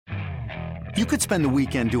You could spend the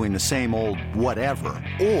weekend doing the same old whatever,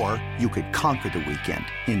 or you could conquer the weekend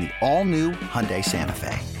in the all-new Hyundai Santa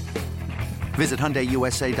Fe. Visit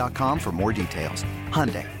HyundaiUSA.com for more details.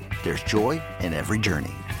 Hyundai, there's joy in every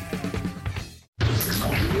journey.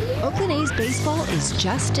 Oakland A's baseball is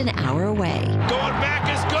just an hour away. Going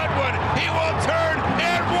back is Goodwin. He will turn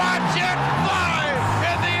and watch it fly.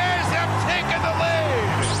 And the A's have taken the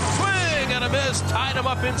lead. Swing and a miss. Tied him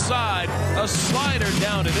up inside. A slider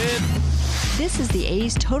down and in. This is the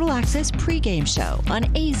A's Total Access pregame show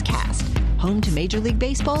on A's Cast, home to Major League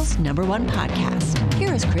Baseball's #1 podcast.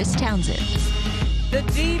 Here is Chris Townsend. The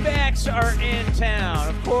D-backs are in town.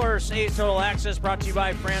 Of course, A's Total Access brought to you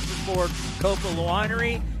by Francis Ford Coppola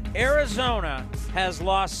Winery. Arizona has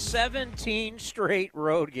lost 17 straight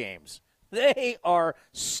road games. They are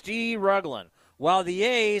struggling, while the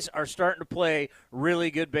A's are starting to play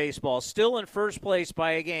really good baseball. Still in first place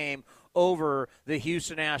by a game over the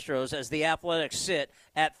Houston Astros as the Athletics sit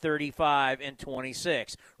at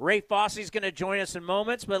 35-26. Ray Fosse's going to join us in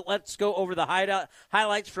moments, but let's go over the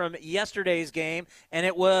highlights from yesterday's game, and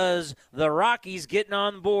it was the Rockies getting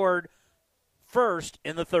on board first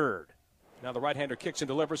in the third. Now the right-hander kicks and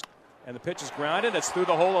delivers, and the pitch is grounded. It's through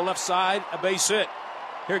the hole on left side, a base hit.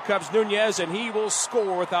 Here comes Nunez, and he will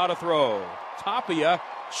score without a throw. Tapia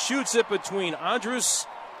shoots it between Andrus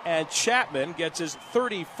and Chapman, gets his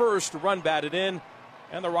 31st run batted in,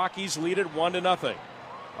 and the Rockies lead it 1-0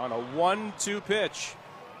 on a 1-2 pitch.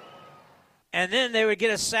 And then they would get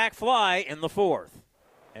a sac fly in the fourth.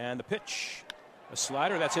 And the pitch, a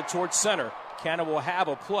slider that's hit towards center. Canna will have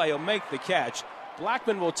a play. He'll make the catch.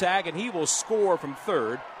 Blackman will tag, and he will score from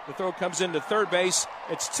third. The throw comes into third base.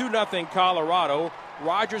 It's 2-0 Colorado.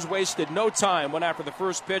 Rogers wasted no time, went after the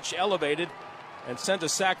first pitch, elevated, and sent a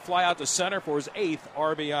sac fly out to center for his 8th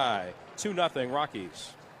RBI. 2-0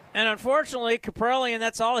 Rockies. And unfortunately, Kaprielian,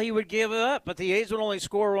 that's all he would give up, but the A's would only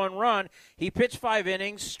score 1 run. He pitched 5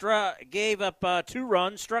 innings, gave up 2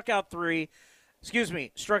 runs, struck out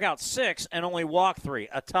 6, and only walked 3.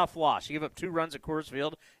 A tough loss. You give up 2 runs at Coors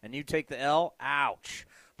Field, and you take the L. Ouch.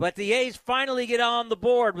 But the A's finally get on the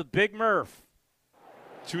board with Big Murph.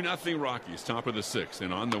 2-0 Rockies, top of the 6th,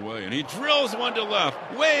 and on the way. And he drills one to left,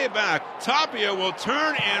 way back. Tapia will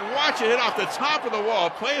turn and watch it hit off the top of the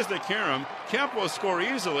wall. Plays to Karam. Kemp will score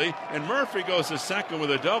easily, and Murphy goes to second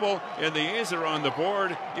with a double, and the A's are on the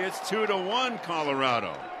board. It's 2-1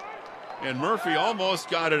 Colorado. And Murphy almost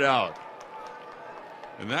got it out.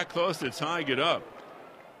 And that close to tying it up.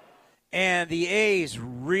 And the A's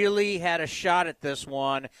really had a shot at this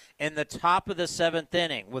one in the top of the 7th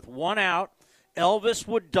inning. With 1 out, Elvis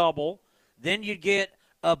would double. Then you'd get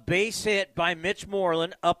a base hit by Mitch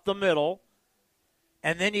Moreland up the middle.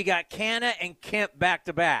 And then you got Canna and Kemp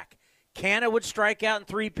back-to-back. Canna would strike out in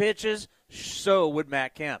 3 pitches. So would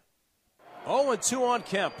Matt Kemp. 0-2 on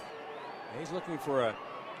Kemp. He's looking for a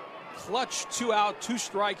clutch 2-out,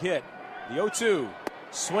 2-strike hit. The 0-2.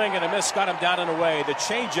 Swing and a miss got him down and away. The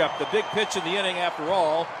changeup, the big pitch of the inning after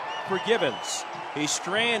all, for Gibbons. He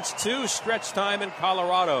strands 2, stretch time in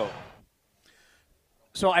Colorado.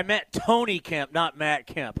 So I meant Tony Kemp, not Matt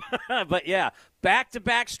Kemp. But, yeah,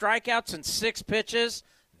 back-to-back strikeouts in 6 pitches,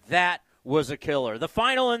 that was a killer. The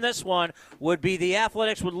final in this one would be the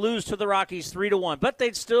Athletics would lose to the Rockies 3-1. But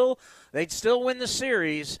they'd still win the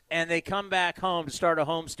series, and they come back home to start a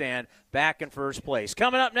homestand back in first place.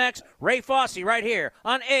 Coming up next, Ray Fosse right here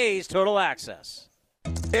on A's Total Access.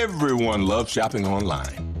 Everyone loves shopping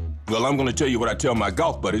online. Well, I'm going to tell you what I tell my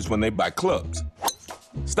golf buddies when they buy clubs.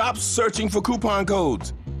 Stop searching for coupon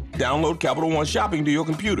codes. Download Capital One Shopping to your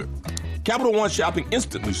computer. Capital One Shopping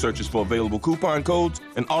instantly searches for available coupon codes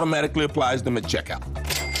and automatically applies them at checkout.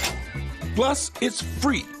 Plus, it's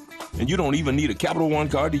free, and you don't even need a Capital One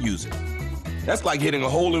card to use it. That's like hitting a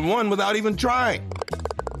hole-in-one without even trying.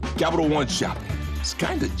 Capital One Shopping. It's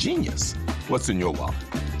kind of genius. What's in your wallet?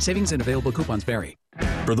 Savings and available coupons vary.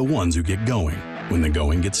 For the ones who get going when the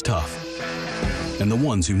going gets tough. And the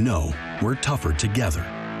ones who know we're tougher together.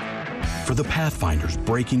 For the Pathfinders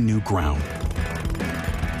breaking new ground.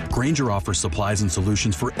 Grainger offers supplies and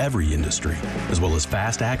solutions for every industry, as well as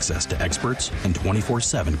fast access to experts and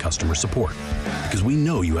 24/7 customer support. Because we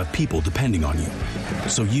know you have people depending on you.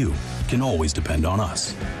 So you can always depend on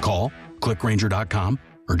us. Call, click Grainger.com,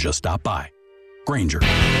 or just stop by. Grainger,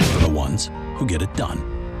 for the ones who get it done.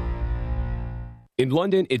 In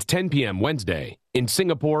London, it's 10 p.m. Wednesday. In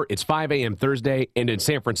Singapore, it's 5 a.m. Thursday. And in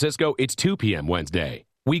San Francisco, it's 2 p.m. Wednesday.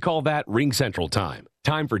 We call that Ring Central Time.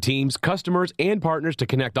 Time for teams, customers, and partners to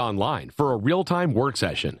connect online for a real-time work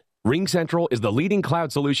session. Ring Central is the leading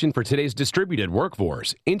cloud solution for today's distributed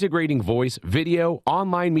workforce, integrating voice, video,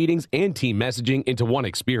 online meetings, and team messaging into one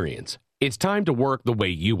experience. It's time to work the way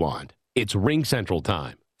you want. It's RingCentral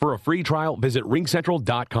time. For a free trial, visit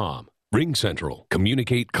ringcentral.com. RingCentral.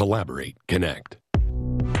 Communicate, collaborate, connect.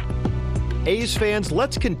 A's fans,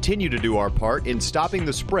 let's continue to do our part in stopping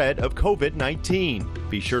the spread of COVID-19.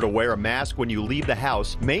 Be sure to wear a mask when you leave the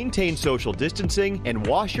house, maintain social distancing, and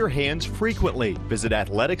wash your hands frequently. Visit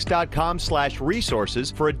athletics.com/resources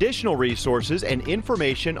for additional resources and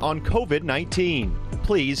information on COVID-19.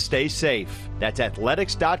 Please stay safe. That's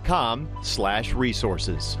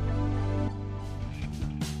athletics.com/resources.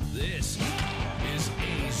 This is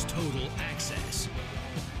A's Total Access.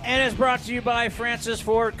 And it's brought to you by Francis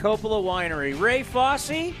Ford Coppola Winery. Ray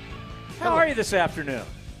Fosse, how are you this afternoon?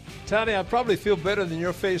 Tony, I probably feel better than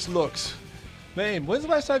your face looks. Man, when's the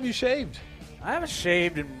last time you shaved? I haven't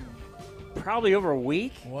shaved in probably over a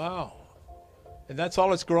week. Wow. And that's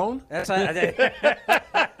all it's grown? That's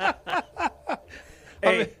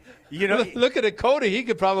Hey, you know, look at it, Cody. He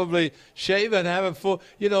could probably shave and have a full.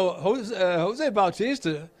 You know, Jose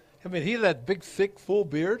Bautista. I mean, he had that big, thick, full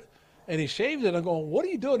beard, and he shaved it. I'm going, what are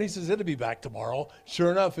you doing? He says, it'll be back tomorrow.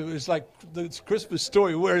 Sure enough, it was like the Christmas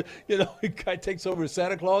story where, you know, the guy takes over as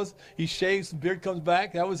Santa Claus. He shaves, the beard comes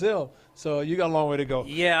back. That was him. So you got a long way to go.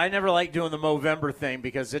 Yeah, I never like doing the Movember thing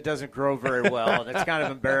because it doesn't grow very well, and it's kind of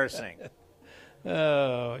embarrassing. You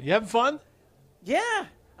having fun? Yeah.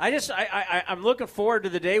 I'm looking forward to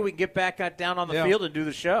the day we can get back down on the field and do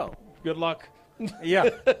the show. Good luck. Yeah.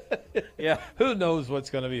 Yeah. Who knows what's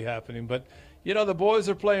going to be happening? But, you know, the boys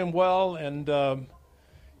are playing well, and,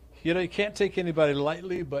 you know, you can't take anybody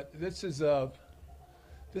lightly, but this is kind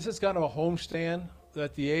of a homestand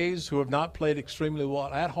that the A's, who have not played extremely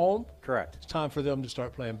well at home. Correct. It's time for them to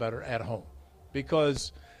start playing better at home.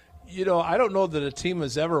 Because, you know, I don't know that a team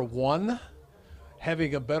has ever won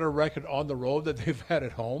having a better record on the road that they've had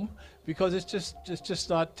at home, because it's just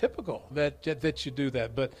not typical that you do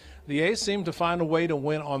that. But the A's seem to find a way to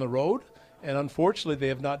win on the road, and unfortunately they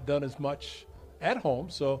have not done as much at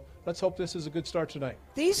home. So let's hope this is a good start tonight.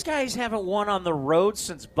 These guys haven't won on the road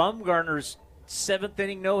since Bumgarner's 7th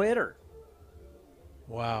inning no-hitter.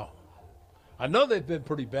 Wow. I know they've been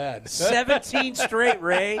pretty bad. 17 straight,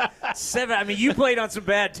 Ray. I mean, you played on some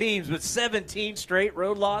bad teams, but 17 straight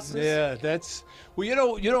road losses. Yeah, that's well. You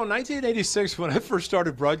know, in 1986 when I first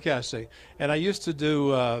started broadcasting, and I used to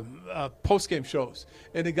do post-game shows,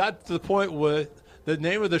 and it got to the point where the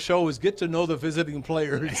name of the show was "Get to Know the Visiting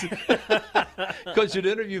Players," because you'd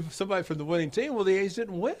interview somebody from the winning team. Well, the A's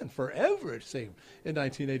didn't win forever, it seemed, in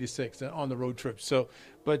 1986 on the road trip. So,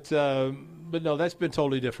 but no, that's been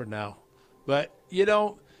totally different now. But, you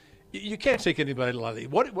know, you can't take anybody lightly.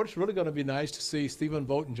 What's really going to be nice to see Stephen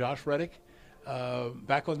Vogt and Josh Reddick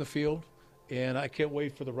back on the field. And I can't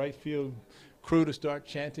wait for the right field crew to start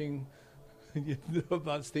chanting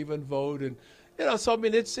about Stephen Vogt. And, you know, so, I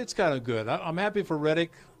mean, it's kind of good. I'm happy for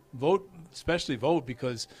Reddick, Vogt, especially Vogt,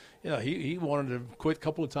 because, you know, he wanted to quit a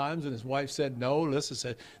couple of times, and his wife said no. Alyssa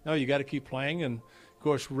said, no, you got to keep playing. And, of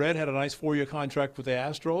course, Red had a nice 4-year contract with the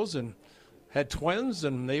Astros, and had twins,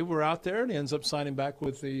 and they were out there, and he ends up signing back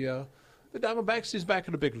with the Diamondbacks. He's back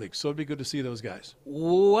in the big league, so it'd be good to see those guys.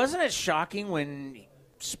 Wasn't it shocking when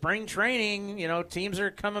spring training, you know, teams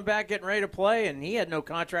are coming back, getting ready to play, and he had no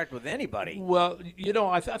contract with anybody? Well, you know,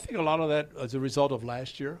 I think a lot of that is a result of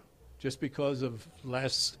last year, just because of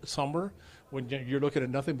last summer when you're looking at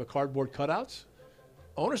nothing but cardboard cutouts.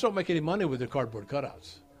 Owners don't make any money with their cardboard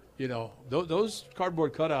cutouts. You know, those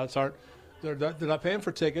cardboard cutouts aren't. They're not paying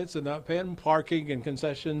for tickets. They're not paying parking and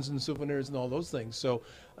concessions and souvenirs and all those things. So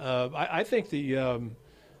I think the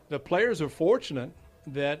players are fortunate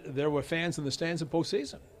that there were fans in the stands in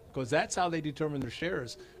postseason, because that's how they determine their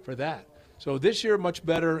shares for that. So this year, much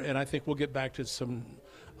better, and I think we'll get back to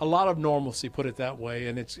a lot of normalcy, put it that way,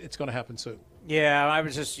 and it's going to happen soon. Yeah, I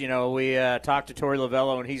was just, you know, we talked to Torey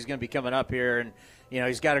Lovello, and he's going to be coming up here, and, you know,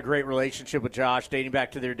 he's got a great relationship with Josh dating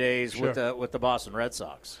back to their days with the Boston Red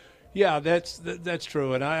Sox. Yeah, that's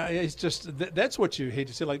true, and it's just that's what you hate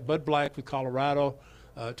to see, like Bud Black with Colorado,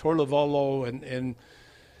 Torey Lovello, and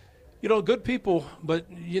you know, good people, but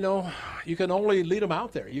you know, you can only lead them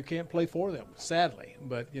out there. You can't play for them, sadly.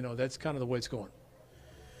 But you know, that's kind of the way it's going.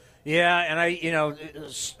 Yeah, and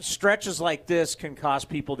stretches like this can cost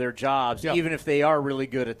people their jobs, even if they are really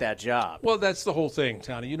good at that job. Well, that's the whole thing,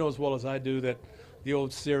 Tony. You know as well as I do that the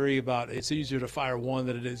old theory about it's easier to fire one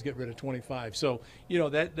than it is get rid of 25. So, you know,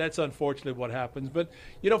 that's unfortunately what happens. But,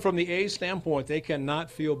 you know, from the A's standpoint, they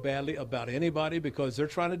cannot feel badly about anybody because they're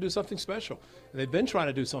trying to do something special. They've been trying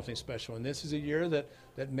to do something special, and this is a year that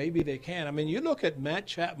maybe they can. I mean, you look at Matt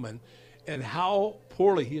Chapman and how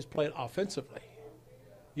poorly he's played offensively.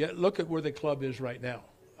 Yet look at where the club is right now.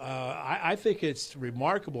 I think it's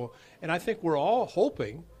remarkable, and I think we're all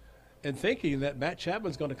hoping and thinking that Matt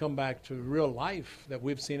Chapman's going to come back to real life that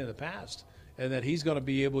we've seen in the past, and that he's going to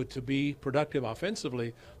be able to be productive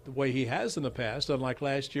offensively the way he has in the past, unlike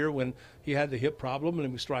last year when he had the hip problem and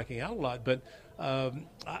he was striking out a lot. But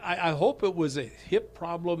I hope it was a hip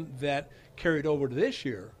problem that carried over to this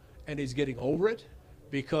year, and he's getting over it,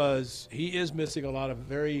 because he is missing a lot of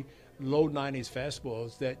very low 90s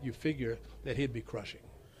fastballs that you figure that he'd be crushing.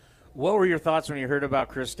 What were your thoughts when you heard about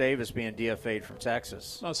Chris Davis being DFA'd from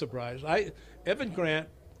Texas? Not surprised. Evan Grant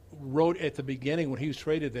wrote at the beginning when he was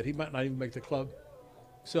traded that he might not even make the club.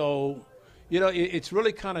 So, it's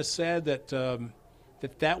really kind of sad that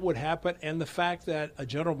that would happen, and the fact that a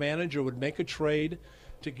general manager would make a trade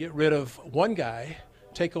to get rid of one guy,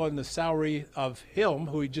 take on the salary of him,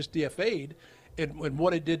 who he just DFA'd, and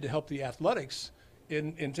what it did to help the Athletics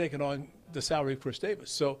in taking on the salary of Chris Davis.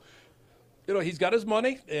 So, he's got his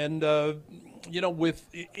money, and,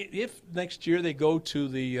 if next year they go to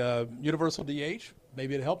the universal DH,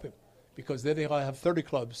 maybe it'll help him, because then they'll have 30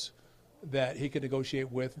 clubs that he can negotiate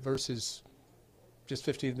with versus just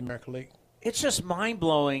 15 in the American League. It's just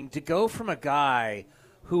mind-blowing to go from a guy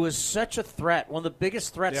who was such a threat, one of the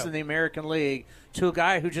biggest threats in the American League, to a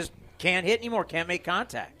guy who just can't hit anymore, can't make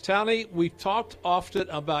contact. Tony, we've talked often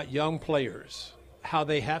about young players, how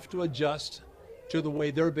they have to adjust to the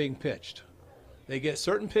way they're being pitched. They get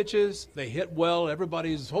certain pitches, they hit well,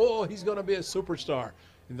 everybody's, he's going to be a superstar.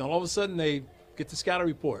 And then all of a sudden they get the scouting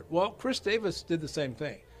report. Well, Chris Davis did the same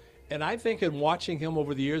thing. And I think in watching him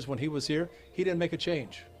over the years when he was here, he didn't make a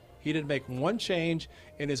change. He didn't make one change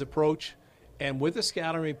in his approach. And with the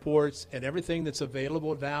scouting reports and everything that's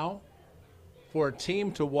available now, for a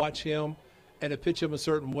team to watch him and to pitch him a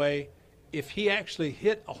certain way, if he actually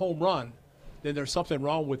hit a home run, then there's something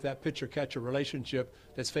wrong with that pitcher-catcher relationship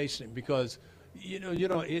that's facing him, because,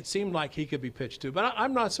 it seemed like he could be pitched to. But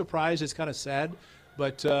I'm not surprised. It's kind of sad.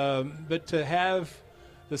 But to have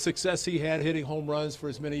the success he had hitting home runs for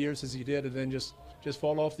as many years as he did, and then just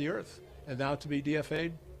fall off the earth, and now to be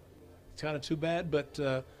DFA'd, it's kind of too bad.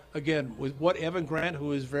 But, again, with what Evan Grant,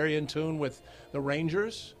 who is very in tune with the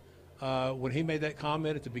Rangers, when he made that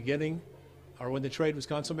comment at the beginning, or when the trade was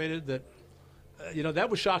consummated, that, that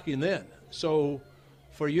was shocking then. So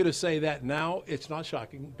for you to say that now, it's not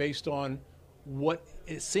shocking based on what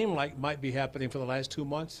it seemed like might be happening for the last 2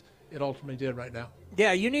 months. It ultimately did right now.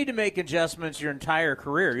 Yeah, you need to make adjustments your entire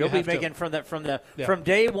career. You'll be making from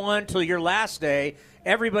day one till your last day.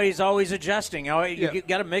 Everybody's always adjusting. You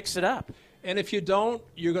got to mix it up. And if you don't,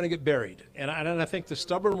 you're going to get buried. And I think the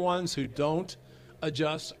stubborn ones who don't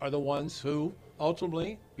adjust are the ones who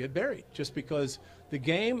ultimately get buried, just because the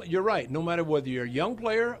game, you're right, no matter whether you're a young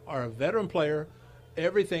player or a veteran player,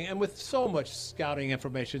 everything, and with so much scouting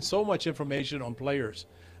information, so much information on players,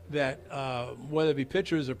 that whether it be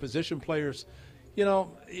pitchers or position players,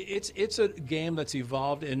 it's a game that's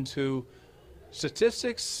evolved into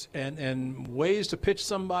statistics and ways to pitch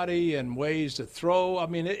somebody and ways to throw. I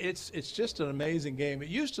mean, it's just an amazing game. It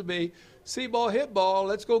used to be see ball, hit ball,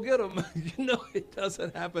 let's go get them. It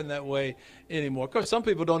doesn't happen that way anymore. Of course, some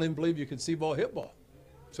people don't even believe you can see ball, hit ball.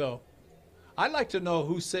 So I'd like to know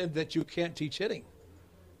who said that you can't teach hitting.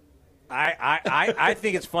 I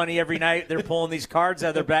think it's funny every night they're pulling these cards out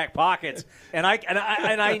of their back pockets, and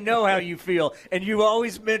I know how you feel, and you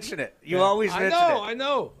always mention it. I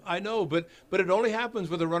know, but it only happens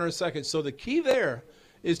with a runner at second. So the key there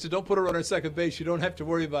is to don't put a runner at second base. You don't have to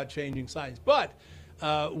worry about changing signs. But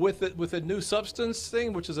with the new substance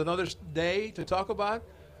thing, which is another day to talk about,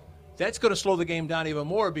 that's going to slow the game down even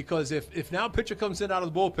more, because if now a pitcher comes in out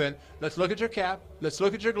of the bullpen, let's look at your cap, let's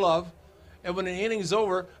look at your glove. And when the inning's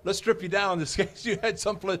over, let's strip you down in case you had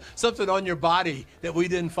something on your body that we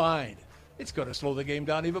didn't find. It's going to slow the game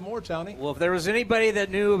down even more, Tony. Well, if there was anybody that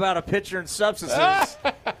knew about a pitcher and substances,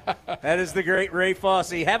 that is the great Ray Fosse.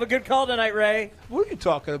 Have a good call tonight, Ray. What are you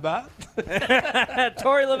talking about?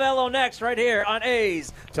 Torey Lovello next right here on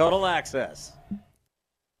A's Total Access.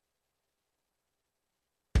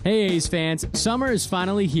 Hey A's fans, summer is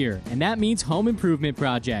finally here, and that means home improvement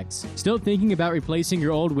projects. Still thinking about replacing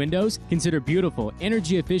your old windows? Consider beautiful,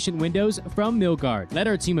 energy-efficient windows from Milgard. Let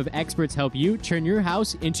our team of experts help you turn your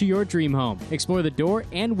house into your dream home. Explore the door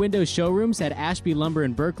and window showrooms at Ashby Lumber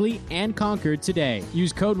in Berkeley and Concord today.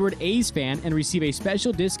 Use code word A'sFan and receive a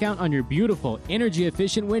special discount on your beautiful,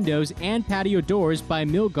 energy-efficient windows and patio doors by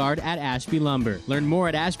Milgard at Ashby Lumber. Learn more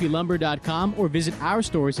at ashbylumber.com or visit our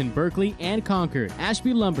stores in Berkeley and Concord.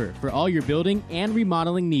 Ashby Lumber, for all your building and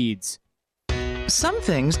remodeling needs. Some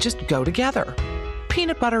things just go together.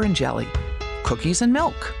 Peanut butter and jelly, cookies and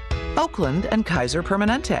milk, Oakland and Kaiser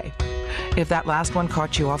Permanente, If that last one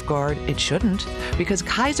caught you off guard, it shouldn't, because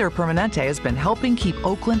Kaiser Permanente has been helping keep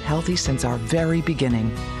Oakland healthy since our very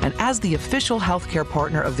beginning. And as the official healthcare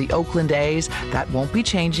partner of the Oakland A's, that won't be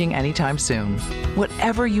changing anytime soon.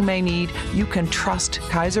 Whatever you may need, you can trust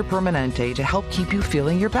Kaiser Permanente to help keep you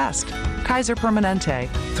feeling your best. Kaiser Permanente.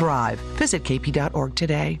 Thrive. Visit kp.org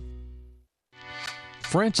today.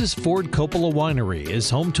 Francis Ford Coppola Winery is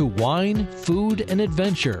home to wine, food, and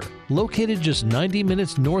adventure. Located just 90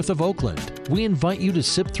 minutes north of Oakland, we invite you to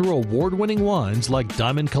sip through award-winning wines like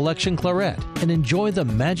Diamond Collection Claret and enjoy the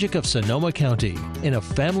magic of Sonoma County in a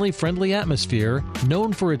family-friendly atmosphere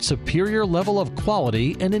known for its superior level of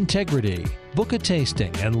quality and integrity. Book a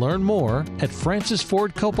tasting and learn more at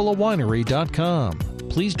francisfordcoppolawinery.com.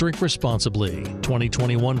 Please drink responsibly.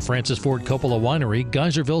 2021 Francis Ford Coppola Winery,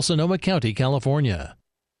 Geyserville, Sonoma County, California.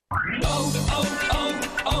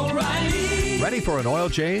 O'Reilly. Ready for an oil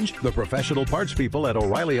change? The professional parts people at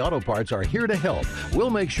O'Reilly Auto Parts are here to help. We'll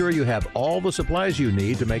make sure you have all the supplies you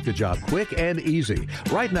need to make the job quick and easy.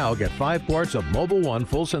 Right now, get 5 quarts of Mobil 1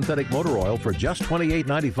 full synthetic motor oil for just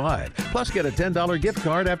 $28.95. Plus, get a $10 gift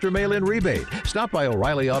card after mail-in rebate. Stop by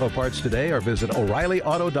O'Reilly Auto Parts today or visit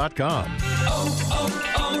O'ReillyAuto.com.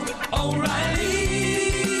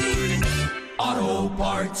 O'Reilly Auto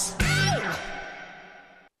Parts.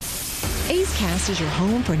 A's Cast is your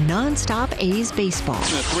home for nonstop A's baseball.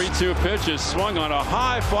 The 3-2 pitch is swung on a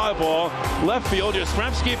high fly ball. Left field,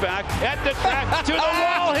 Yastrzemski back at the track to the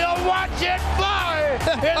wall. He'll watch it fly.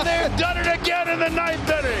 And they've done it again in the 9th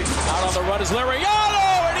inning. Out on the run is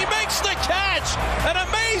Liriano, and he makes the catch. An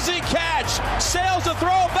amazing catch. Sails the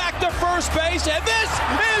throw back to first base, and this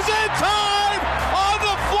is in time on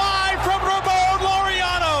the fly from Ramon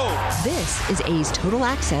Laureano. This is A's Total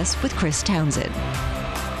Access with Chris Townsend.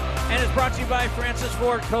 And it's brought to you by Francis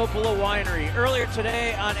Ford Coppola Winery. Earlier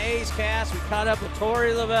today on A's Cast, we caught up with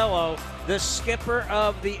Torey Lovullo, the skipper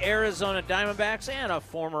of the Arizona Diamondbacks and a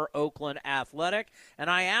former Oakland Athletic. And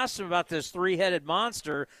I asked him about this three-headed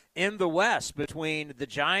monster in the West between the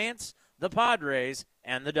Giants, the Padres,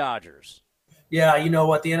 and the Dodgers. Yeah, you know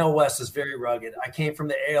what? The NL West is very rugged. I came from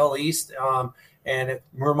the AL East, and it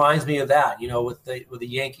reminds me of that, you know, with the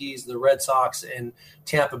Yankees, the Red Sox, and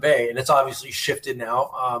Tampa Bay. And it's obviously shifted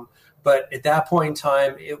now. But at that point in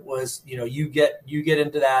time, it was, you know, you get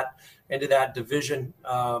into that division,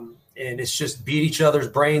 and it's just beat each other's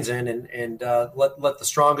brains in and let the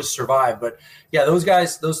strongest survive. But yeah, those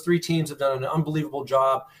guys, those three teams have done an unbelievable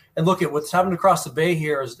job. And look at what's happened across the Bay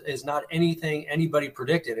here is not anything anybody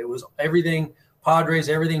predicted. It was everything Padres,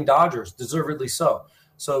 everything Dodgers, deservedly so.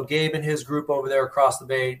 So Gabe and his group over there across the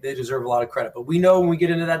Bay, they deserve a lot of credit. But we know when we get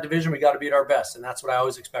into that division, we got to be at our best, and that's what I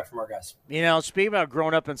always expect from our guys. You know, speaking about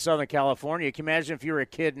growing up in Southern California, can you imagine if you were a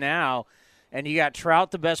kid now and you got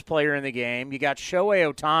Trout, the best player in the game, you got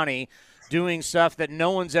Shohei Ohtani doing stuff that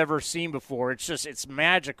no one's ever seen before. It's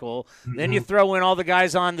magical. Mm-hmm. Then you throw in all the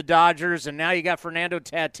guys on the Dodgers, and now you got Fernando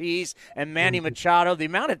Tatis and Manny Machado. The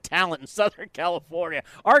amount of talent in Southern California,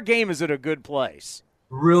 our game is at a good place.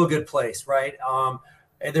 Real good place, right?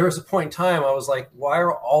 And there was a point in time I was like, why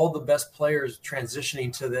are all the best players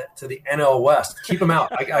transitioning to the NL West? Keep them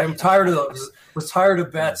out. I'm tired of those. Was tired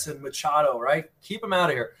of Betts and Machado, right? Keep them out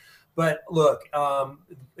of here. But look,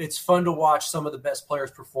 it's fun to watch some of the best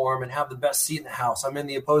players perform and have the best seat in the house. I'm in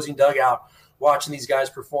the opposing dugout watching these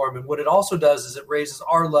guys perform. And what it also does is it raises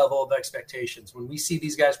our level of expectations. When we see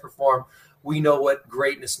these guys perform, we know what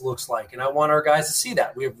greatness looks like. And I want our guys to see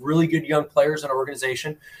that. We have really good young players in our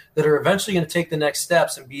organization that are eventually going to take the next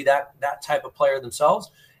steps and be that type of player themselves.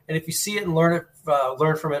 And if you see it and learn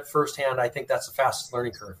from it firsthand, I think that's the fastest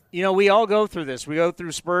learning curve. You know, we all go through this. We go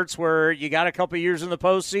through spurts where you got a couple of years in the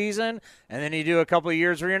postseason, and then you do a couple of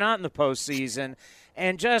years where you're not in the postseason.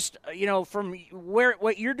 And just, you know, from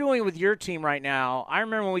what you're doing with your team right now, I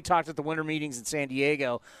remember when we talked at the winter meetings in San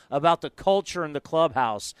Diego about the culture in the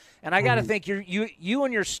clubhouse. And I got to think you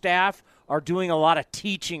and your staff are doing a lot of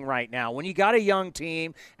teaching right now. When you got a young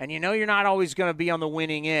team and you know you're not always going to be on the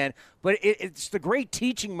winning end, but it's the great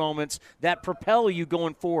teaching moments that propel you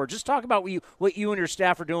going forward. Just talk about what you and your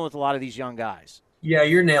staff are doing with a lot of these young guys. Yeah,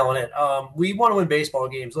 you're nailing it. We want to win baseball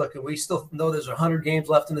games. Look, we still know there's 100 games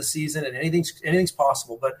left in the season, and anything's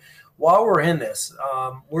possible. But while we're in this,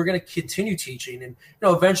 we're going to continue teaching. And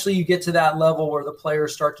eventually you get to that level where the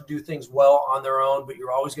players start to do things well on their own, but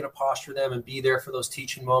you're always going to posture them and be there for those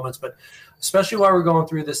teaching moments. But especially while we're going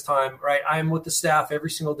through this time, right? I'm with the staff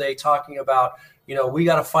every single day talking about, we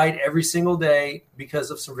got to fight every single day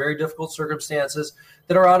because of some very difficult circumstances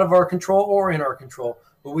that are out of our control or in our control.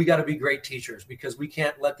 But we got to be great teachers because we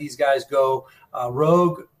can't let these guys go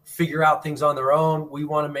rogue figure out things on their own. We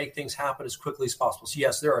want to make things happen as quickly as possible. So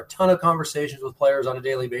yes, there are a ton of conversations with players on a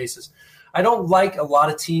daily basis. I don't like a lot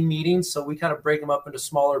of team meetings, so we kind of break them up into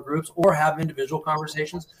smaller groups or have individual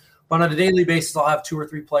conversations. But on a daily basis, I'll have 2 or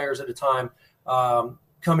 3 players at a time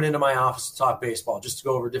coming into my office to talk baseball, just to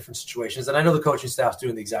go over different situations. And I know the coaching staff's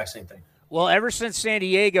doing the exact same thing. Well, ever since San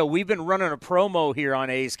Diego, we've been running a promo here on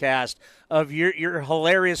A's Cast of your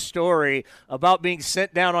hilarious story about being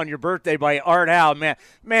sent down on your birthday by Art Howe.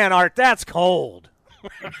 Man, Art, that's cold.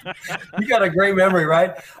 You got a great memory,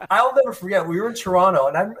 right? I'll never forget. We were in Toronto,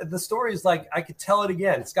 and the story is like I could tell it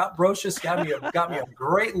again. Scott Brocious got me a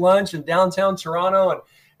great lunch in downtown Toronto,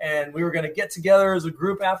 and we were going to get together as a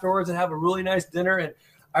group afterwards and have a really nice dinner. And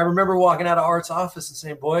I remember walking out of Art's office and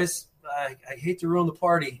saying, "Boys, I hate to ruin the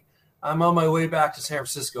party. I'm on my way back to San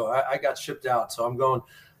Francisco. I got shipped out, so I'm going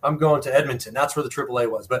to Edmonton." That's where the AAA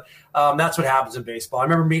was. But that's what happens in baseball. I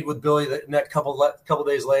remember meeting with Billy that couple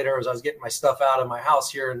days later as I was getting my stuff out of my house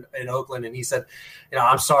here in Oakland, and he said,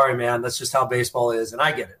 "I'm sorry, man. That's just how baseball is." And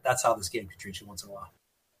I get it. That's how this game can treat you once in a while.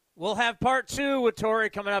 We'll have part 2 with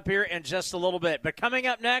Torey coming up here in just a little bit. But coming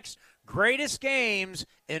up next, greatest games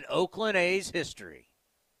in Oakland A's history.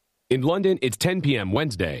 In London, it's 10 p.m.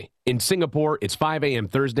 Wednesday. In Singapore, it's 5 a.m.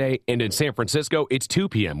 Thursday. And in San Francisco, it's 2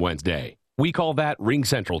 p.m. Wednesday. We call that Ring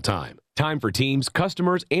Central Time. Time for teams,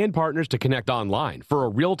 customers, and partners to connect online for a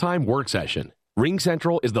real-time work session. Ring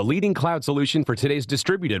Central is the leading cloud solution for today's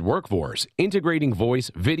distributed workforce, integrating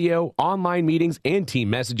voice, video, online meetings, and team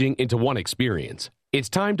messaging into one experience. It's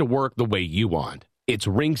time to work the way you want. It's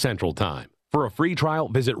Ring Central Time. For a free trial,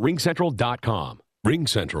 visit ringcentral.com. Ring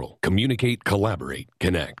Central. Communicate, collaborate,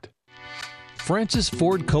 connect. Francis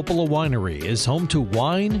Ford Coppola Winery is home to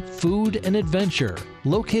wine, food, and adventure.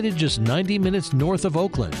 Located just 90 minutes north of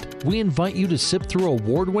Oakland, we invite you to sip through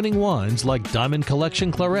award-winning wines like Diamond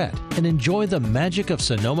Collection Claret and enjoy the magic of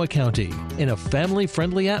Sonoma County in a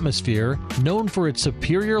family-friendly atmosphere known for its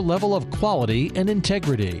superior level of quality and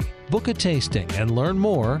integrity. Book a tasting and learn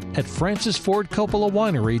more at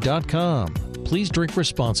francisfordcoppolawinery.com. Please drink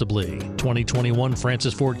responsibly. 2021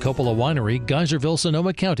 Francis Ford Coppola Winery, Geyserville,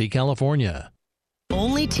 Sonoma County, California.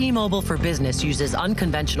 Only T-Mobile for Business uses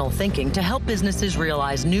unconventional thinking to help businesses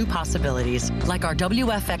realize new possibilities, like our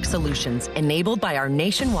WFX solutions, enabled by our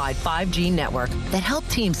nationwide 5G network that help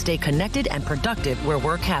teams stay connected and productive where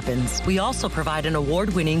work happens. We also provide an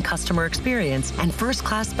award-winning customer experience and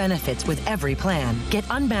first-class benefits with every plan. Get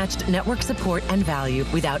unmatched network support and value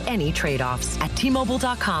without any trade-offs at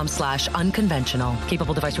T-Mobile.com/unconventional.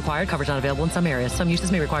 Capable device required. Coverage not available in some areas. Some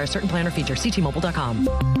uses may require certain plan or feature. See T-Mobile.com.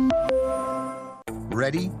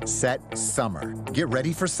 Ready, set, summer. Get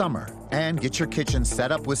ready for summer and get your kitchen set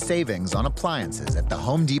up with savings on appliances at the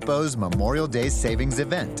Home Depot's Memorial Day Savings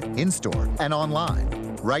Event, in-store and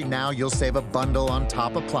online. Right now, you'll save a bundle on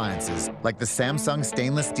top appliances like the Samsung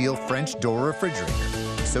stainless steel French door refrigerator.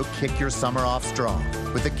 So kick your summer off strong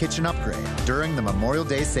with a kitchen upgrade during the Memorial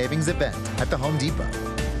Day Savings Event at the Home Depot.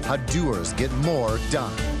 How doers get more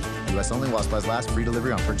done. U.S. only while supplies last. Free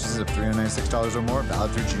delivery on purchases of $396 or more.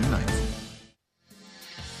 Valid through June 9th.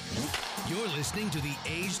 You're listening to the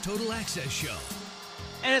A's Total Access Show.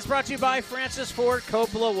 And it's brought to you by Francis Ford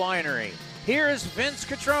Coppola Winery. Here is Vince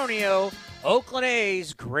Cotroneo, Oakland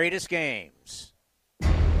A's greatest games.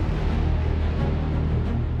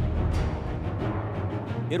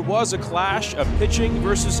 It was a clash of pitching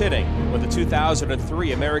versus hitting when the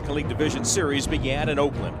 2003 American League Division Series began in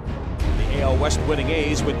Oakland. The AL West winning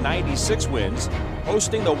A's with 96 wins,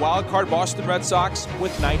 hosting the wild-card Boston Red Sox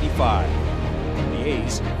with 95. The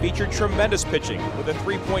A's featured tremendous pitching with a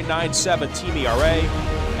 3.97 team ERA,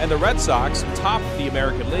 and the Red Sox topped the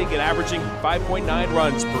American League at averaging 5.9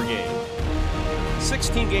 runs per game.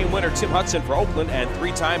 16-game winner Tim Hudson for Oakland and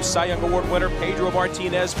 3-time Cy Young Award winner Pedro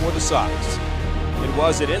Martinez for the Sox. It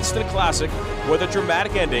was an instant classic with a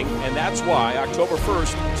dramatic ending, and that's why October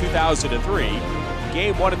 1st, 2003,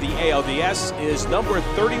 Game 1 of the ALDS is number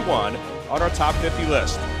 31 on our top 50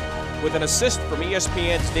 list. With an assist from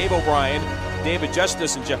ESPN's Dave O'Brien, David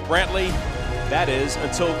Justice, and Jeff Brantley, that is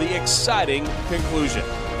until the exciting conclusion.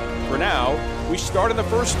 For now, we start in the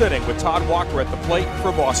first inning with Todd Walker at the plate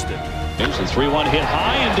for Boston. Here's the 3-1 hit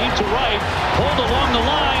high and deep to right, pulled along the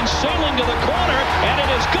line, sailing to the corner, and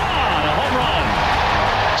it is gone, a home run.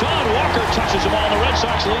 Todd Walker touches the ball, the Red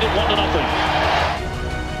Sox lead it 1-0.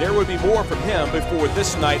 There would be more from him before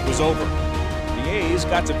this night was over. The A's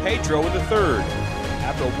got to Pedro in the third.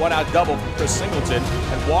 After a one-out double from Chris Singleton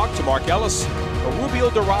and walk to Mark Ellis, Rubio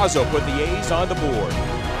Durazo put the A's on the board.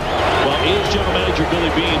 Well, A's general manager Billy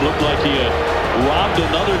Beane looked like he had robbed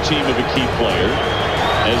another team of a key player.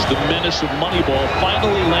 as the menace of Moneyball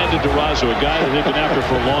finally landed Durazo, a guy that they've been after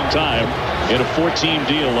for a long time, in a 4-team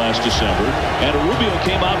deal last December. And Rubio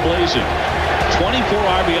came out blazing. 24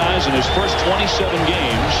 RBIs in his first 27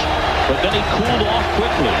 games, but then he cooled off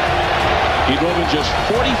quickly. He drove in just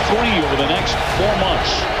 43 over the next 4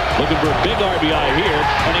 months. Looking for a big RBI here,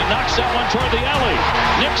 and he knocks that one toward the alley.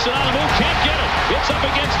 Nixon on the move, can't get it. It's up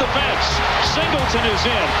against the fence. Singleton is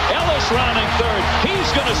in. Ellis rounding third.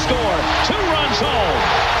 He's going to score. 2 runs home.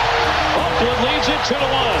 Oakland leads it 2-1.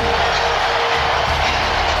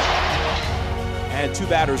 And 2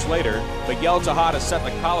 batters later, Miguel Tejada sent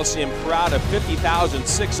the Coliseum crowd of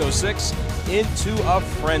 50,606 into a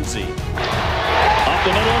frenzy. Up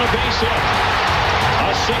the middle on a base hit.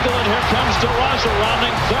 A single, and here comes Durazo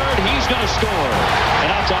rounding third. He's going to score. And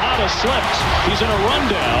now Tejada slipped. He's in a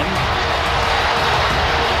rundown.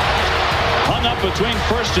 Hung up between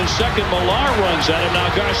first and second. Millar runs at him. Now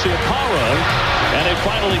Garciaparra. And they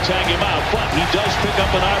finally tag him out. But he does pick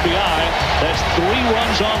up an RBI. That's 3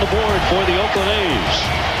 runs on the board for the Oakland A's.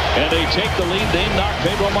 And they take the lead. They knock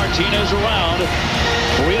Pedro Martinez around.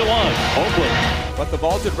 3-1, Oakland. But the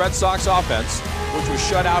vaulted Red Sox offense, which was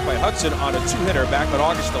shut out by Hudson on a 2-hitter back on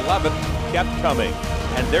August 11th, kept coming.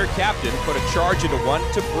 And their captain put a charge into one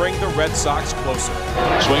to bring the Red Sox closer.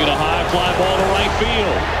 Swinging a high fly ball to right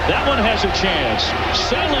field. That one has a chance.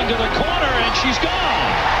 Sailing to the corner, and she's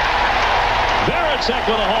gone. Varitek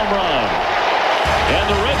with a home run. And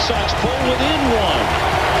the Red Sox pull within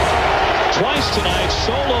 1. Twice tonight,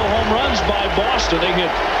 solo home runs by Boston. They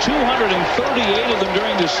hit 238 of them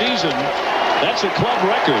during the season. That's a club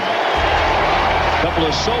record. A couple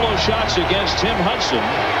of solo shots against Tim Hudson,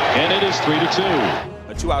 and it is 3-2.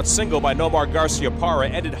 A 2-out single by Nomar Garciaparra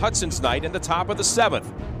ended Hudson's night in the top of the 7th,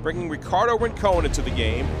 bringing Ricardo Rincon into the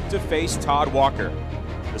game to face Todd Walker.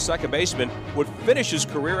 The second baseman would finish his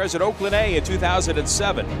career as an Oakland A in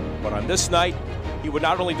 2007, but on this night, he would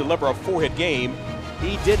not only deliver a 4-hit game,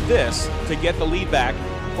 he did this to get the lead back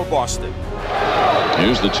for Boston.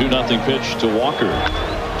 Here's the 2-0 pitch to Walker.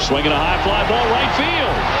 Swinging a high fly ball right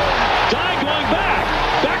field. Dye going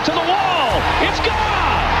back to the wall. It's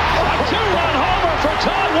gone. A 2-run homer for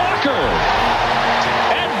Todd Walker.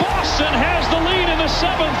 And Boston has the lead in the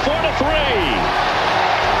 7th,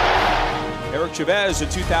 4-3. Eric Chavez in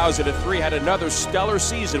 2003 had another stellar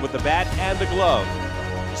season with the bat and the glove.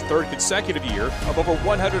 His 3rd consecutive year of over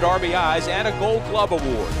 100 RBIs and a Gold Glove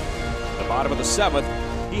award. At the bottom of the 7th,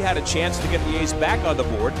 he had a chance to get the A's back on the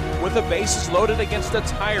board with the bases loaded against a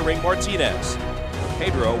tiring Martinez.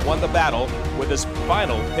 Pedro won the battle with his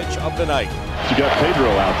final pitch of the night. You got Pedro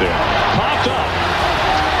out there. Popped up.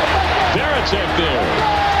 Varitek there.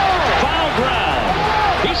 Foul ground.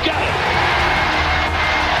 He's got it.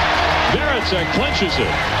 Varitek clinches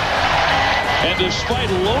it. And despite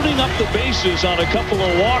loading up the bases on a couple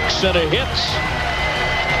of walks and a hit,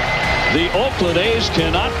 the Oakland A's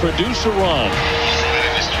cannot produce a run.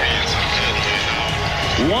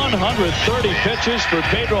 130 pitches for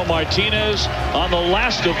Pedro Martinez. On the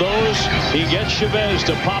last of those, he gets Chavez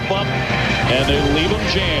to pop up, and they leave him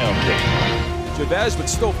jammed. Chavez would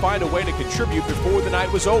still find a way to contribute before the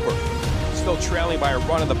night was over. Still trailing by a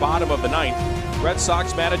run in the bottom of the 9th, Red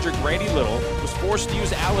Sox manager Grady Little was forced to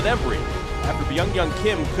use Alan Embry after Byung-Hyun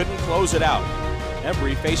Kim couldn't close it out.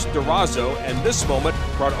 Embry faced Durazo, and this moment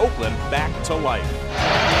brought Oakland back to life.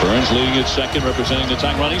 Burns leading at second, representing the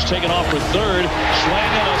time run. He's taken off for third.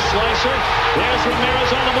 Swing and a slicer. There's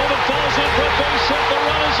Ramirez on the move. It falls in for a base hit. The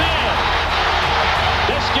run is in.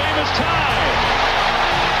 This game is tied.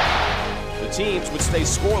 The teams would stay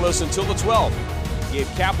scoreless until the 12th.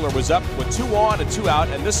 Gabe Kapler was up with 2 on and 2 out,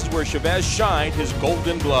 and this is where Chavez shined his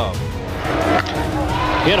Golden Glove.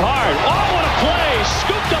 Hit hard. Oh, what a play!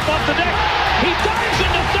 Scooped up off the deck. He dives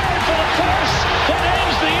into third for the force that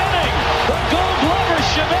ends the inning. The Gold Glover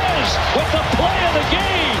Chavez with the play of the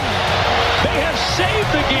game. They have saved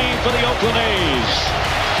the game for the Oakland A's.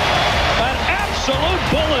 An absolute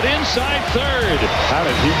bullet inside third. How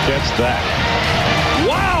did he catch that?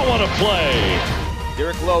 Wow, what a play!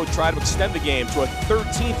 Derek Lowe tried to extend the game to a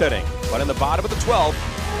 13th inning, but in the bottom of the 12th,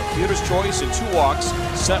 fielder's choice and 2 walks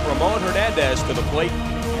sent Ramon Hernandez to the plate,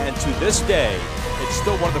 and to this day, it's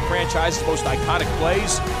still one of the franchise's most iconic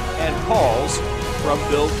plays and calls from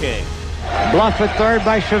Bill King. Bluff at third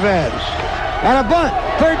by Chavez. And a bunt,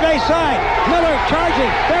 third base side. Miller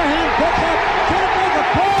charging, barehand picks up, can't make a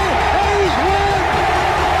play. A's win.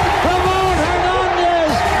 Ramon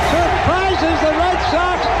Hernandez surprises the Red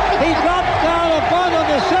Sox. He drops down a bunt on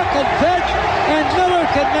the second pitch, and Miller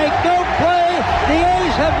can make no play. The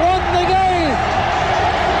A's have won the game.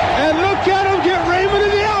 And look at him get Raymond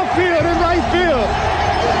in the outfield in right field.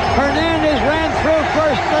 Hernandez ran through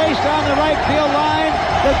first right field line.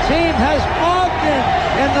 The team has Ogden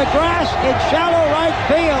in the grass in shallow right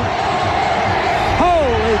field.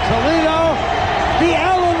 Holy Toledo! The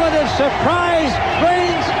element of surprise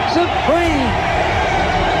reigns supreme.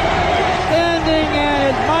 Standing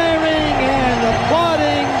and admiring and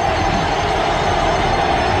applauding.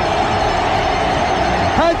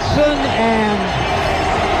 Hudson and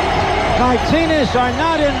Martinez are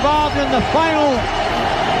not involved in the final.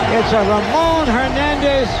 It's a Ramon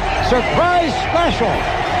Hernandez surprise special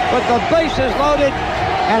with the bases loaded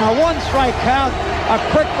and a one-strike count. A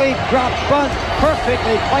quickly dropped bunt,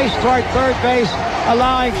 perfectly placed toward third base,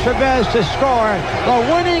 allowing Chavez to score the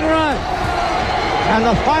winning run. And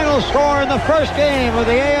the final score in the first game of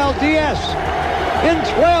the ALDS. In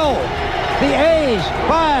 12, the A's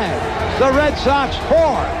 5, the Red Sox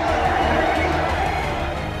 4.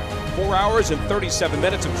 4 hours and 37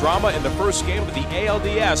 minutes of drama in the first game of the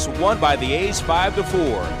ALDS, won by the A's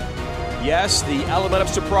 5-4. Yes, the element of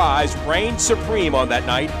surprise reigned supreme on that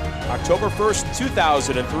night, October 1st,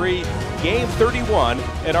 2003, Game 31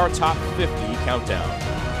 in our Top 50 countdown.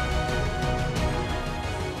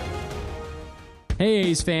 Hey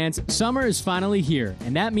A's fans, summer is finally here,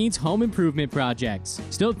 and that means home improvement projects.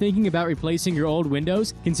 Still thinking about replacing your old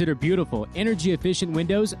windows? Consider beautiful, energy-efficient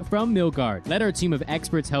windows from Milgard. Let our team of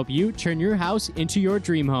experts help you turn your house into your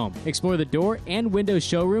dream home. Explore the door and window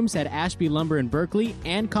showrooms at Ashby Lumber in Berkeley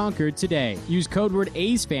and Concord today. Use code word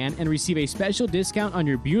A'sFan and receive a special discount on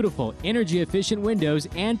your beautiful, energy-efficient windows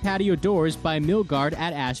and patio doors by Milgard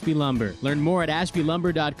at Ashby Lumber. Learn more at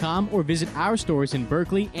ashbylumber.com or visit our stores in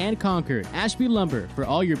Berkeley and Concord. Ashby Lumber, for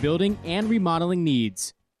all your building and remodeling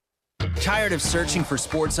needs. Tired of searching for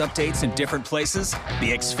sports updates in different places?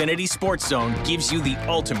 The Xfinity Sports Zone gives you the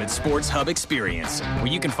ultimate sports hub experience, where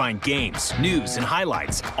you can find games, news, and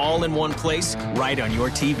highlights all in one place right on your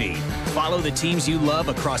TV. Follow the teams you love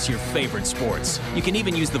across your favorite sports. You can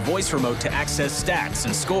even use the voice remote to access stats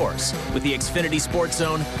and scores. With the Xfinity Sports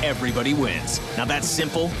Zone, everybody wins. Now that's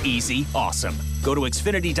simple, easy, awesome. Go to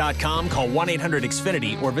Xfinity.com, call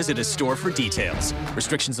 1-800-XFINITY, or visit a store for details.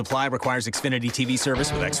 Restrictions apply. Requires Xfinity TV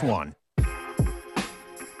service with X1.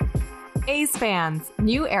 A's fans,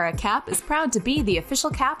 New Era Cap is proud to be the official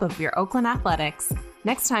cap of your Oakland Athletics.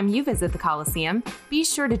 Next time you visit the Coliseum, be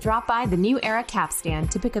sure to drop by the New Era Cap stand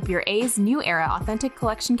to pick up your A's New Era Authentic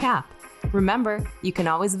Collection cap. Remember, you can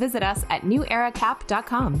always visit us at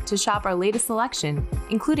neweracap.com to shop our latest selection,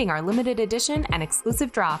 including our limited edition and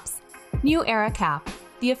exclusive drops. New Era Cap,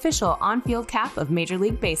 the official on-field cap of Major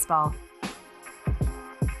League Baseball.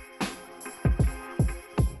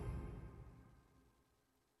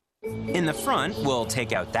 In the front, we'll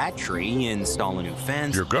take out that tree, install a new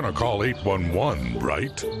fence. You're gonna call 811,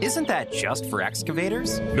 right? Isn't that just for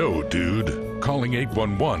excavators? No, dude. Calling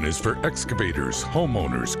 811 is for excavators,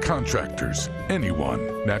 homeowners, contractors,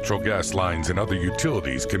 anyone. Natural gas lines and other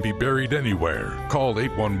utilities can be buried anywhere. Call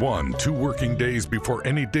 811 2 working days before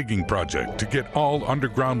any digging project to get all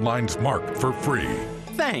underground lines marked for free.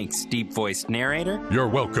 Thanks, deep-voiced narrator. You're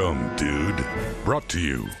welcome, dude. Brought to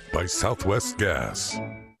you by Southwest Gas.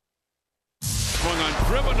 Swung on,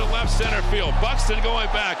 driven to left center field. Buxton going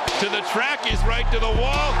back to the track. He's right to the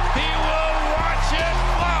wall. He will watch it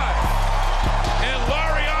fly. And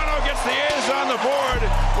Laureano gets the A's on the board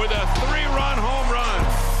with a 3-run home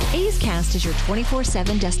run. A's Cast is your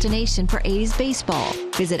 24/7 destination for A's baseball.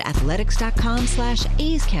 Visit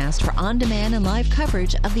athletics.com/A's Cast for on-demand and live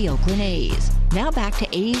coverage of the Oakland A's. Now back to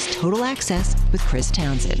A's Total Access with Chris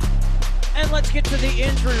Townsend. And let's get to the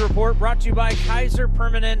injury report brought to you by Kaiser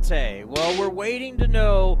Permanente. Well, we're waiting to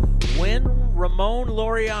know when Ramon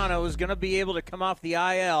Laureano is going to be able to come off the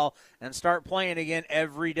IL and start playing again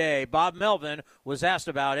every day. Bob Melvin was asked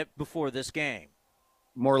about it before this game.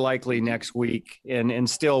 More likely next week. And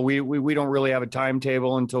still, we don't really have a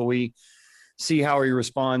timetable until we see how he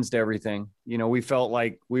responds to everything. You know, we felt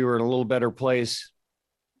like we were in a little better place,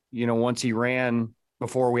 you know, once he ran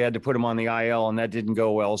before we had to put him on the IL, and that didn't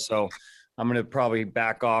go well. So I'm going to probably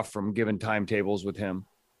back off from giving timetables with him.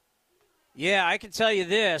 Yeah, I can tell you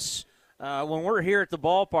this. When we're here at the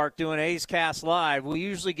ballpark doing A's Cast Live, we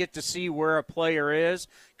usually get to see where a player is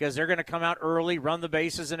because they're going to come out early, run the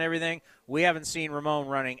bases and everything. We haven't seen Ramon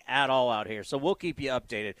running at all out here, so we'll keep you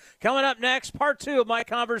updated. Coming up next, part 2 of my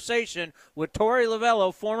conversation with Torey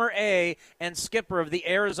Lovullo, former A and skipper of the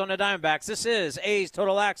Arizona Diamondbacks. This is A's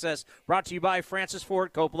Total Access, brought to you by Francis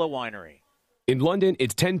Ford Coppola Winery. In London,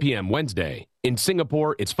 it's 10 p.m. Wednesday. In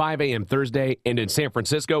Singapore, it's 5 a.m. Thursday. And in San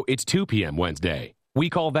Francisco, it's 2 p.m. Wednesday. We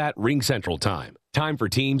call that Ring Central Time. Time for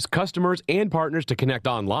teams, customers, and partners to connect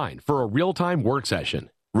online for a real-time work session.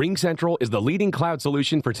 RingCentral is the leading cloud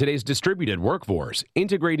solution for today's distributed workforce,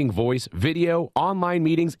 integrating voice, video, online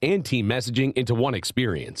meetings, and team messaging into one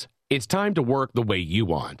experience. It's time to work the way you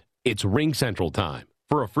want. It's RingCentral time.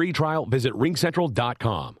 For a free trial, visit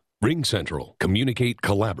ringcentral.com. RingCentral. Communicate,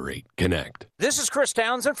 collaborate, connect. This is Chris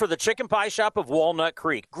Townsend for the Chicken Pie Shop of Walnut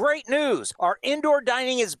Creek. Great news! Our indoor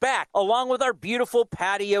dining is back, along with our beautiful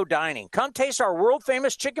patio dining. Come taste our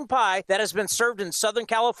world-famous chicken pie that has been served in Southern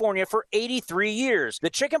California for 83 years.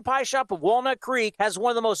 The Chicken Pie Shop of Walnut Creek has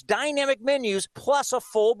one of the most dynamic menus, plus a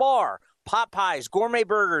full bar. Pot pies, gourmet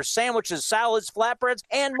burgers, sandwiches, salads, flatbreads,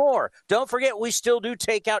 and more. Don't forget, we still do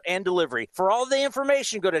takeout and delivery. For all the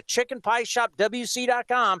information, go to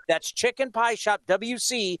chickenpieshopwc.com. That's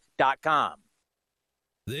chickenpieshopwc.com.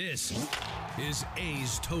 This is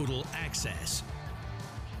A's Total Access.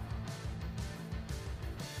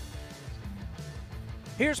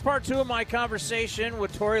 Here's part 2 of my conversation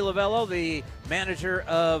with Torey Lovullo, the manager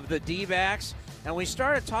of the D-backs. And we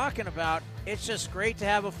started talking about it's just great to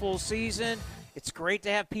have a full season. It's great to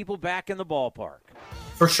have people back in the ballpark.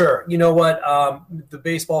 For sure. You know what? The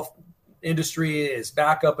baseball industry is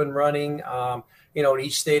back up and running. And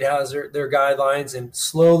each state has their guidelines. And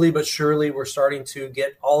slowly but surely, we're starting to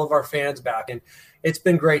get all of our fans back. And it's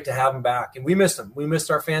been great to have them back. And we missed them. We missed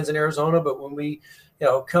our fans in Arizona. But when we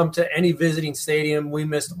come to any visiting stadium, we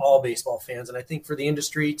missed all baseball fans. And I think for the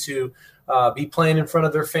industry to be playing in front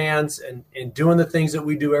of their fans and doing the things that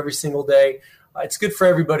we do every single day, it's good for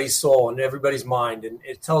everybody's soul and everybody's mind. And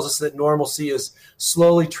it tells us that normalcy is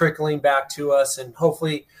slowly trickling back to us. And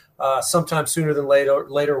hopefully sometime sooner than later,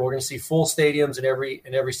 we're going to see full stadiums in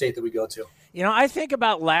every state that we go to. I think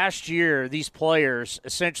about last year, these players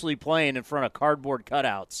essentially playing in front of cardboard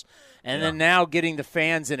cutouts and then now getting the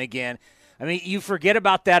fans in again. I mean, you forget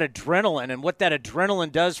about that adrenaline and what that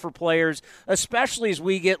adrenaline does for players, especially as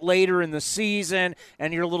we get later in the season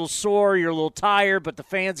and you're a little sore, you're a little tired, but the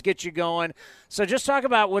fans get you going. So just talk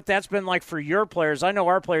about what that's been like for your players. I know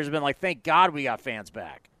our players have been like, thank God we got fans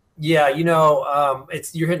back. Yeah,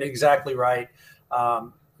 you're hitting it exactly right.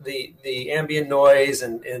 The ambient noise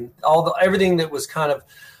and everything that was kind of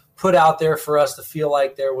put out there for us to feel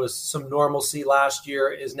like there was some normalcy last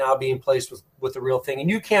year is now being placed with the real thing. And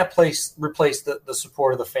you can't replace the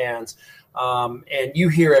support of the fans. And you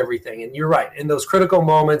hear everything. And you're right. In those critical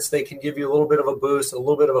moments, they can give you a little bit of a boost, a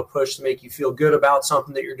little bit of a push to make you feel good about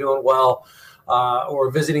something that you're doing well. Or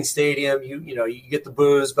a visiting stadium, you get the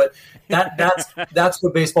booze. But that's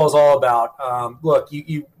what baseball is all about. Look,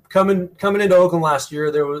 you coming into Oakland last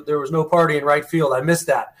year, there was no party in right field. I missed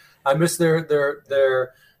that. I missed their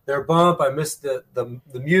bump. I missed the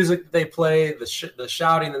music that they play, the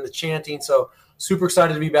shouting and the chanting. So super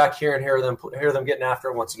excited to be back here and hear them getting after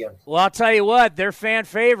it once again. Well, I'll tell you what, their fan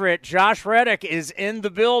favorite, Josh Reddick, is in the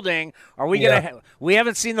building. Are we we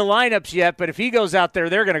haven't seen the lineups yet, but if he goes out there,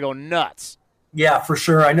 they're going to go nuts. Yeah, for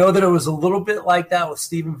sure. I know that it was a little bit like that with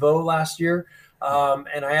Stephen Vogt last year.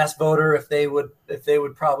 And I asked Voter if they would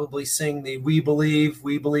probably sing the We Believe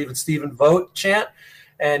in Stephen Vogt chant.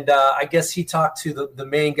 And I guess he talked to the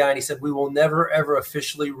main guy, and he said, we will never, ever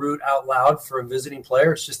officially root out loud for a visiting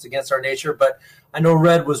player. It's just against our nature. But I know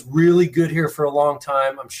Red was really good here for a long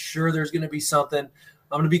time. I'm sure there's going to be something.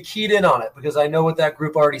 I'm going to be keyed in on it because I know what that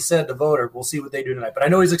group already said to Voter. We'll see what they do tonight. But I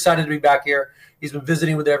know he's excited to be back here. He's been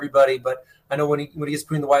visiting with everybody. But I know when he gets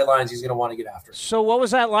between the white lines, he's going to want to get after it. So what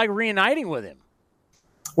was that like reuniting with him?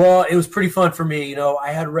 Well, it was pretty fun for me.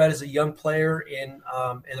 I had Red as a young player in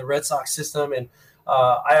the Red Sox system, and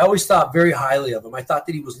I always thought very highly of him. I thought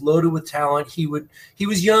that he was loaded with talent. He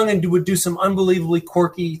was young and would do some unbelievably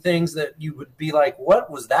quirky things that you would be like,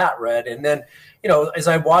 what was that, Red? And then, as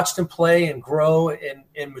I watched him play and grow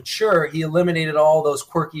and mature, he eliminated all those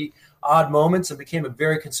quirky, odd moments and became a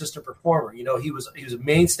very consistent performer. He was a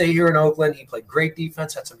mainstay here in Oakland. He played great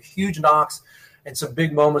defense, had some huge knocks and some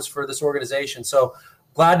big moments for this organization. So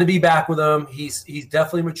glad to be back with him. He's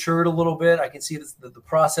definitely matured a little bit. I can see the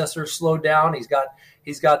processor slowed down. He's got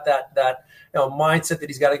that mindset that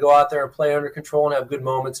he's got to go out there and play under control and have good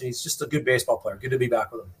moments. And he's just a good baseball player. Good to be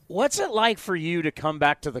back with him. What's it like for you to come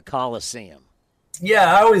back to the Coliseum?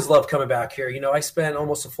 Yeah, I always love coming back here. I spent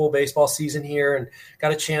almost a full baseball season here and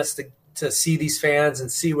got a chance to see these fans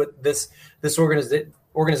and see what this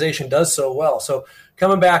organization does so well. So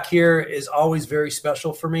coming back here is always very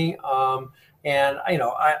special for me. And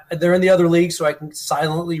they're in the other league, so I can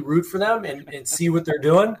silently root for them and see what they're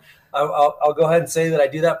doing. I'll go ahead and say that I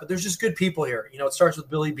do that, but there's just good people here. It starts with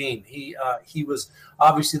Billy Beane. He was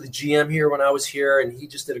obviously the GM here when I was here, and he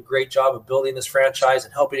just did a great job of building this franchise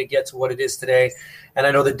and helping it get to what it is today. And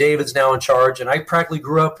I know that David's now in charge, and I practically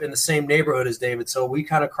grew up in the same neighborhood as David, so we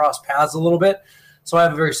kind of crossed paths a little bit. So I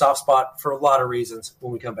have a very soft spot for a lot of reasons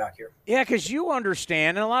when we come back here. Yeah, because you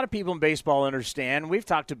understand, and a lot of people in baseball understand, we've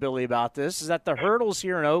talked to Billy about this, is that the hurdles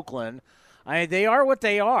here in Oakland, they are what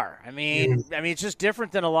they are. I mean, it's just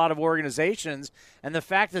different than a lot of organizations. And the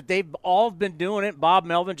fact that they've all been doing it, Bob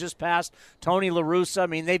Melvin just passed, Tony La Russa. I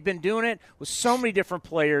mean, they've been doing it with so many different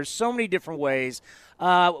players, so many different ways.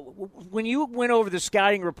 When you went over the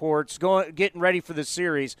scouting reports, getting ready for the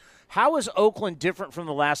series, how is Oakland different from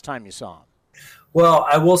the last time you saw them? Well,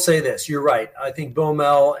 I will say this. You're right. I think Bo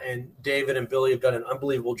Mel and David and Billy have done an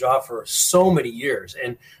unbelievable job for so many years.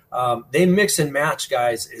 And they mix and match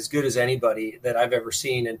guys as good as anybody that I've ever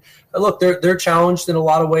seen. And look, they're challenged in a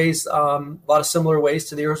lot of ways, a lot of similar ways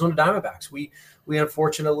to the Arizona Diamondbacks. We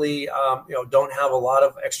unfortunately, don't have a lot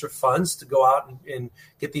of extra funds to go out and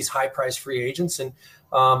get these high-priced free agents. And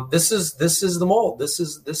this is the mold. This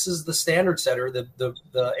is the standard setter.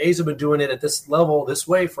 The A's have been doing it at this level, this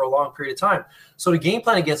way, for a long period of time. So the game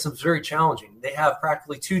plan against them is very challenging. They have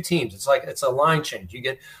practically two teams. It's a line change. You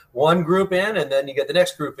get one group in, and then you get the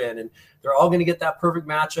next group in, and they're all going to get that perfect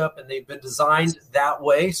matchup. And they've been designed that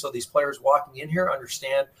way, so these players walking in here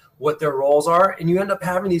understand what their roles are, and you end up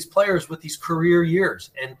having these players with these career years,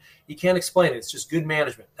 and you can't explain it. It's just good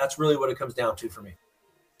management. That's really what it comes down to for me.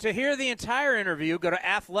 To hear the entire interview, go to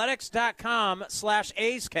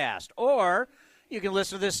athletics.com/A'sCast, or you can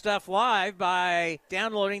listen to this stuff live by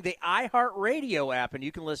downloading the iHeartRadio app, and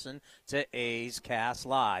you can listen to A's Cast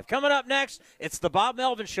live. Coming up next, it's the Bob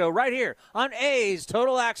Melvin Show right here on A's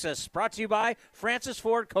Total Access, brought to you by Francis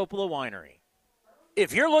Ford Coppola Winery.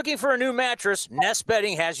 If you're looking for a new mattress, Nest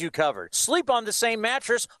Bedding has you covered. Sleep on the same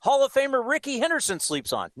mattress Hall of Famer Ricky Henderson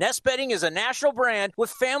sleeps on. Nest Bedding is a national brand with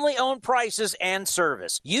family-owned prices and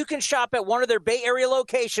service. You can shop at one of their Bay Area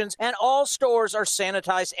locations, and all stores are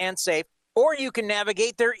sanitized and safe. Or you can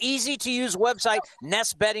navigate their easy-to-use website,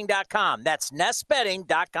 nestbedding.com. That's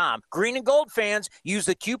nestbedding.com. Green and gold fans, use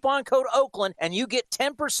the coupon code Oakland, and you get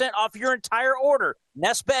 10% off your entire order.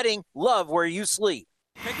 Nest Bedding, love where you sleep.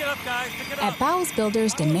 Pick it up, guys. Pick it up. At Bowles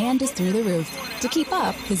Builders, demand is through the roof. To keep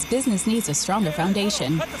up, his business needs a stronger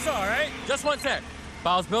foundation. Cut this all right? Just one sec.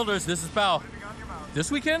 Bowles Builders, this is Bow.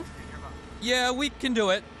 This weekend? Yeah, we can do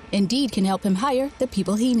it. Indeed can help him hire the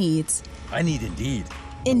people he needs. I need Indeed.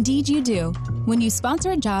 Indeed you do. When you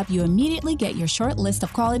sponsor a job, you immediately get your short list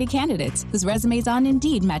of quality candidates whose resumes on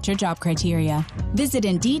Indeed match your job criteria. Visit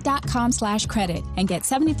Indeed.com/credit and get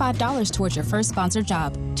 $75 towards your first sponsored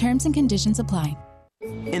job. Terms and conditions apply.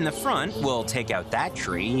 In the front, we'll take out that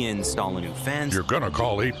tree, install a new fence. You're gonna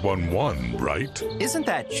call 811, right? Isn't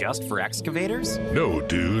that just for excavators? No,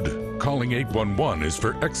 dude. Calling 811 is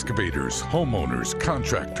for excavators, homeowners,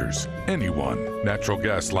 contractors, anyone. Natural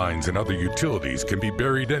gas lines and other utilities can be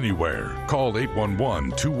buried anywhere. Call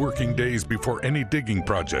 811 2 working days before any digging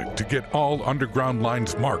project to get all underground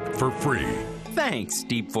lines marked for free. Thanks,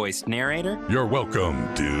 deep-voiced narrator. You're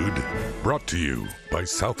welcome, dude. Brought to you by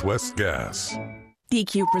Southwest Gas.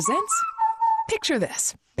 DQ presents. Picture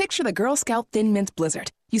this. Picture the Girl Scout Thin Mints Blizzard.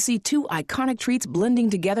 You see two iconic treats blending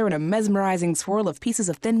together in a mesmerizing swirl of pieces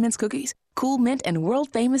of Thin Mints cookies, Cool Mint, and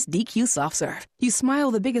world-famous DQ soft serve. You smile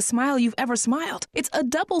the biggest smile you've ever smiled. It's a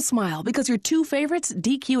double smile because your two favorites,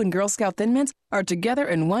 DQ and Girl Scout Thin Mints, are together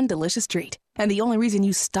in one delicious treat. And the only reason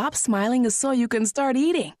you stop smiling is so you can start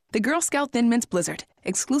eating. The Girl Scout Thin Mints Blizzard,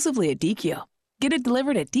 exclusively at DQ. Get it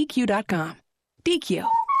delivered at DQ.com. DQ.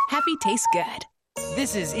 Happy tastes good.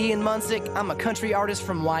 This is Ian Munsick. I'm a country artist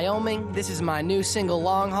from Wyoming. This is my new single,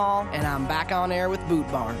 Long Haul, and I'm back on air with Boot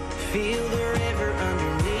Barn. Feel the river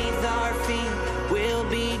underneath our feet. We'll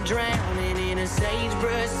be drowning in a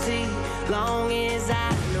sagebrush sea. Long as I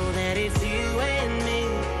know that it's you and me,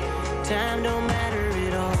 time don't matter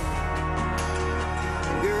at all.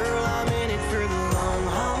 Girl, I'm in it for the long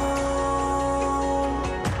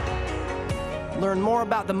haul. Learn more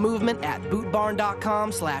about the movement at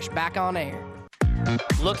bootbarn.com/backonair.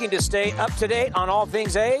 Looking to stay up to date on all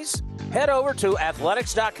things A's? Head over to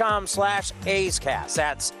athletics.com/A'sCast.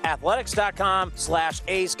 That's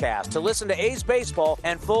athletics.com/A'sCast to listen to A's baseball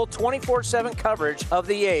and full 24/7 coverage of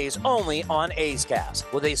the A's only on A's Cast.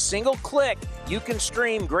 With a single click, you can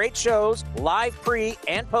stream great shows, live pre-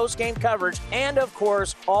 and post-game coverage, and, of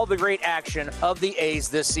course, all the great action of the A's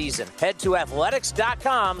this season. Head to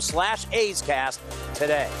athletics.com/A'sCast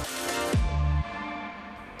today.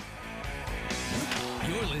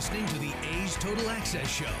 You're listening to the A's Total Access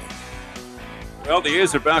Show. Well, the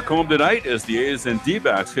A's are back home tonight as the A's and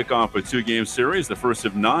D-backs kick off a 2-game series, the first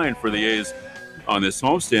of 9 for the A's on this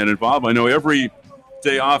homestand. And, Bob, I know every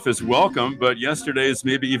day off is welcome, but yesterday's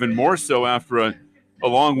maybe even more so after a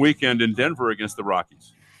long weekend in Denver against the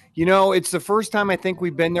Rockies. It's the first time I think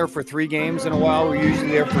we've been there for 3 games in a while. We're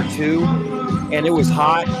usually there for 2, and it was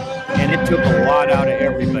hot, and it took a lot out of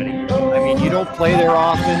everybody. I mean, you don't play there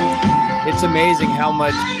often. It's amazing how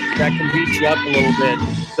much that can beat you up a little bit.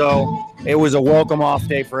 So it was a welcome off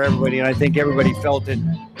day for everybody, and I think everybody felt it.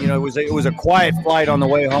 It was a quiet flight on the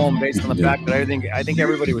way home based on the fact that I think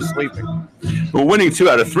everybody was sleeping. Well, winning 2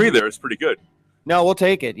 out of 3 there is pretty good. No, we'll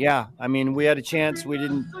take it. Yeah. I mean, we had a chance. We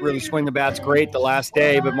didn't really swing the bats great the last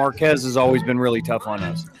day, but Marquez has always been really tough on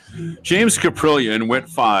us. James Caprillion went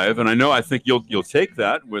 5, and I think you'll take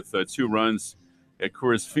that with 2 runs at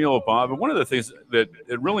Coors Field, Bob. But one of the things that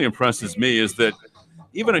it really impresses me is that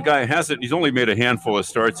even a guy he's only made a handful of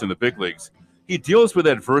starts in the big leagues. He deals with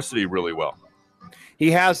adversity really well. He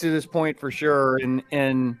has to this point for sure, and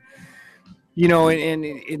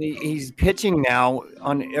he's pitching now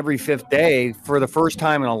on every 5th day for the first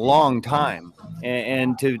time in a long time.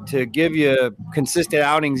 And to give you consistent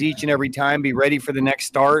outings each and every time, be ready for the next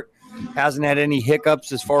start, hasn't had any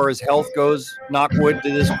hiccups as far as health goes, knock wood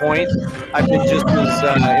to this point. I've been just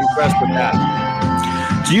as impressed with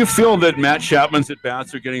that. Do you feel that Matt Chapman's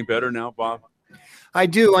at-bats are getting better now, Bob? I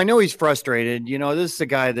do. I know he's frustrated. This is a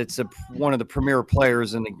guy that's one of the premier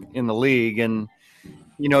players in the league, and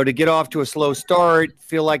to get off to a slow start,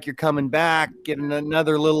 feel like you're coming back, get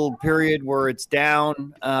another little period where it's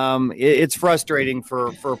down. It's frustrating for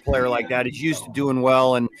a player like that. He's used to doing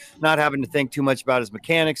well and not having to think too much about his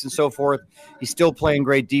mechanics and so forth. He's still playing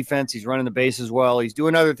great defense. He's running the bases well. He's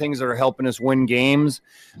doing other things that are helping us win games,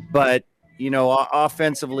 but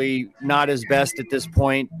offensively, not his best at this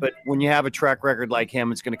point. But when you have a track record like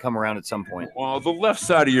him, it's going to come around at some point. Well, the left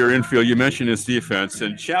side of your infield, you mentioned his defense,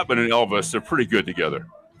 and Chapman and Elvis are pretty good together.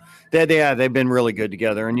 They've been really good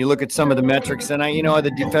together. And you look at some of the metrics, and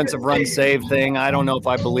the defensive run save thing, I don't know if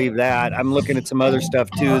I believe that. I'm looking at some other stuff,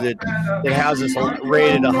 too, that has us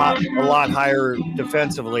rated a lot higher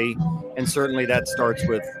defensively. And certainly that starts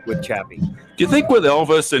with Chappie. Do you think with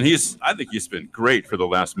Elvis, and I think he's been great for the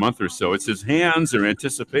last month or so, it's his hands or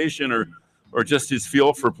anticipation or just his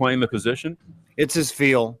feel for playing the position? It's his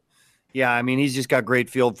feel. Yeah, I mean, he's just got great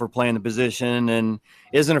feel for playing the position and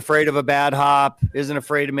isn't afraid of a bad hop, isn't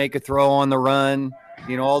afraid to make a throw on the run.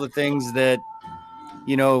 All the things that,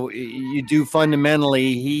 you do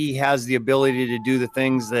fundamentally. He has the ability to do the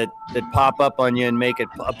things that pop up on you and make it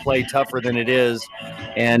a play tougher than it is.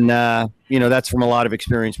 And, that's from a lot of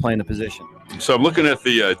experience playing the position. So I'm looking at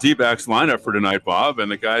the D-backs lineup for tonight, Bob,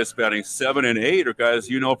 and the guys batting 7 and 8 are guys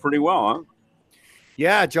pretty well, huh?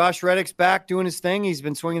 Yeah, Josh Reddick's back doing his thing. He's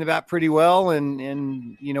been swinging the bat pretty well,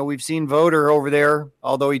 and we've seen Voter over there,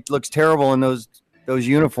 although he looks terrible in those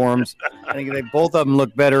uniforms. I think both of them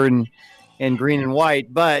look better in green and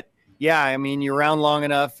white. But, yeah, I mean, you're around long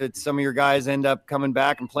enough that some of your guys end up coming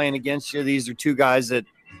back and playing against you. These are 2 guys that,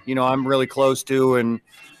 I'm really close to and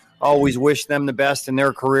always wish them the best in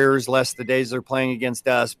their careers, less the days they're playing against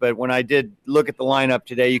us. But when I did look at the lineup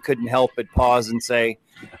today, you couldn't help but pause and say,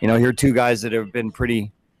 here are 2 guys that have been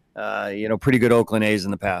pretty good Oakland A's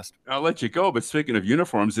in the past. I'll let you go, but speaking of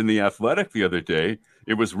uniforms, in The Athletic the other day,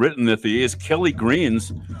 it was written that the A's Kelly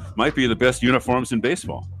Greens might be the best uniforms in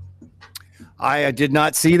baseball. I did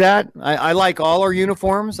not see that. I like all our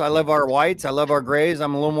uniforms. I love our whites. I love our grays.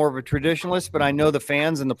 I'm a little more of a traditionalist, but I know the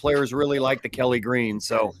fans and the players really like the Kelly Green.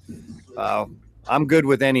 So I'm good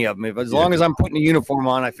with any of them. As long as I'm putting a uniform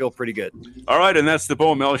on, I feel pretty good. All right, and that's the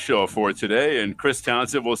Bo Mel Show for today. And Chris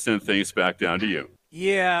Townsend will send things back down to you.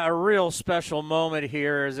 Yeah, a real special moment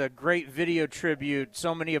here is a great video tribute.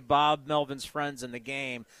 So many of Bob Melvin's friends in the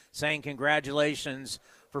game saying congratulations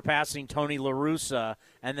for passing Tony La Russa.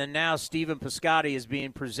 And then now Stephen Piscotty is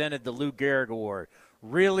being presented the Lou Gehrig Award.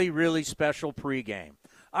 Really, really special pregame.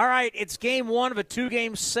 All right, it's game 1 of a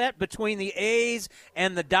 2-game set between the A's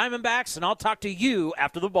and the Diamondbacks, and I'll talk to you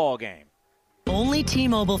after the ball game. Only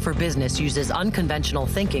T-Mobile for Business uses unconventional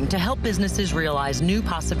thinking to help businesses realize new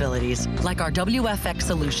possibilities, like our WFX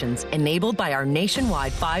solutions, enabled by our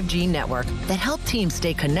nationwide 5G network that help teams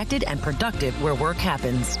stay connected and productive where work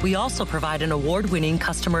happens. We also provide an award-winning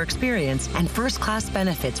customer experience and first-class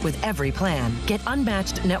benefits with every plan. Get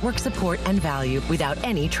unmatched network support and value without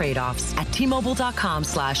any trade-offs at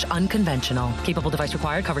T-Mobile.com/unconventional. Capable device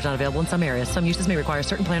required. Coverage not available in some areas. Some uses may require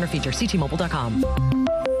certain plan or feature. See T-Mobile.com.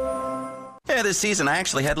 Yeah, this season I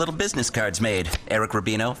actually had little business cards made. Eric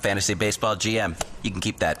Rubino, Fantasy Baseball GM. You can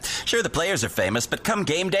keep that. Sure, the players are famous, but come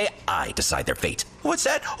game day, I decide their fate. What's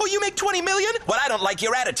that? Oh, you make $20 million? Well, I don't like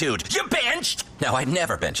your attitude. You benched! Now, I'd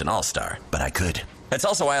never bench an all-star, but I could. That's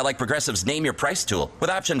also why I like Progressive's Name Your Price tool. With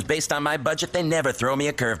options based on my budget, they never throw me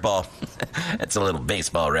a curveball. That's a little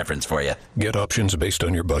baseball reference for you. Get options based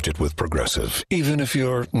on your budget with Progressive, even if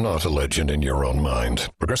you're not a legend in your own mind.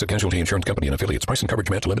 Progressive Casualty Insurance Company and affiliates. Price and coverage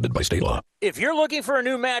match limited by state law. If you're looking for a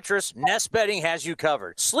new mattress, Nest Bedding has you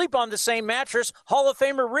covered. Sleep on the same mattress Hall of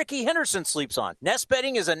Famer Ricky Henderson sleeps on. Nest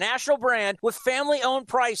Bedding is a national brand with family-owned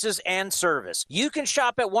prices and service. You can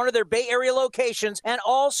shop at one of their Bay Area locations, and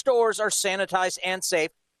all stores are sanitized and safe.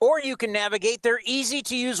 Or you can navigate their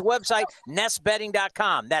easy-to-use website,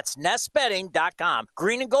 nestbedding.com. That's nestbedding.com.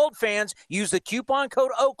 Green and gold fans, use the coupon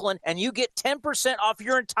code Oakland, and you get 10% off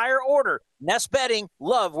your entire order. Nest Bedding,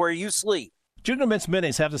 love where you sleep. Junior Mints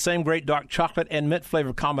Minis have the same great dark chocolate and mint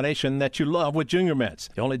flavor combination that you love with Junior Mints.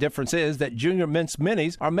 The only difference is that Junior Mints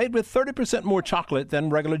Minis are made with 30% more chocolate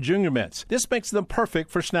than regular Junior Mints. This makes them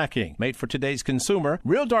perfect for snacking. Made for today's consumer,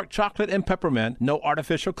 real dark chocolate and peppermint, no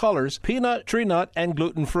artificial colors, peanut, tree nut, and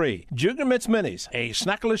gluten-free. Junior Mints Minis, a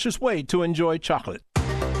snackalicious way to enjoy chocolate.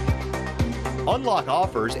 Unlock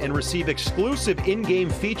offers and receive exclusive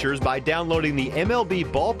in-game features by downloading the MLB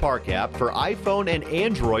Ballpark app for iPhone and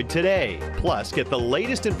Android today. Plus, get the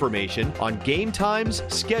latest information on game times,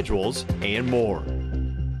 schedules, and more.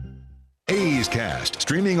 A's Cast,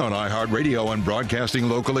 streaming on iHeartRadio and broadcasting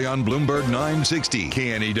locally on Bloomberg 960,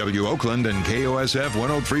 KNEW Oakland, and KOSF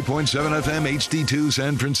 103.7 FM HD2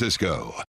 San Francisco.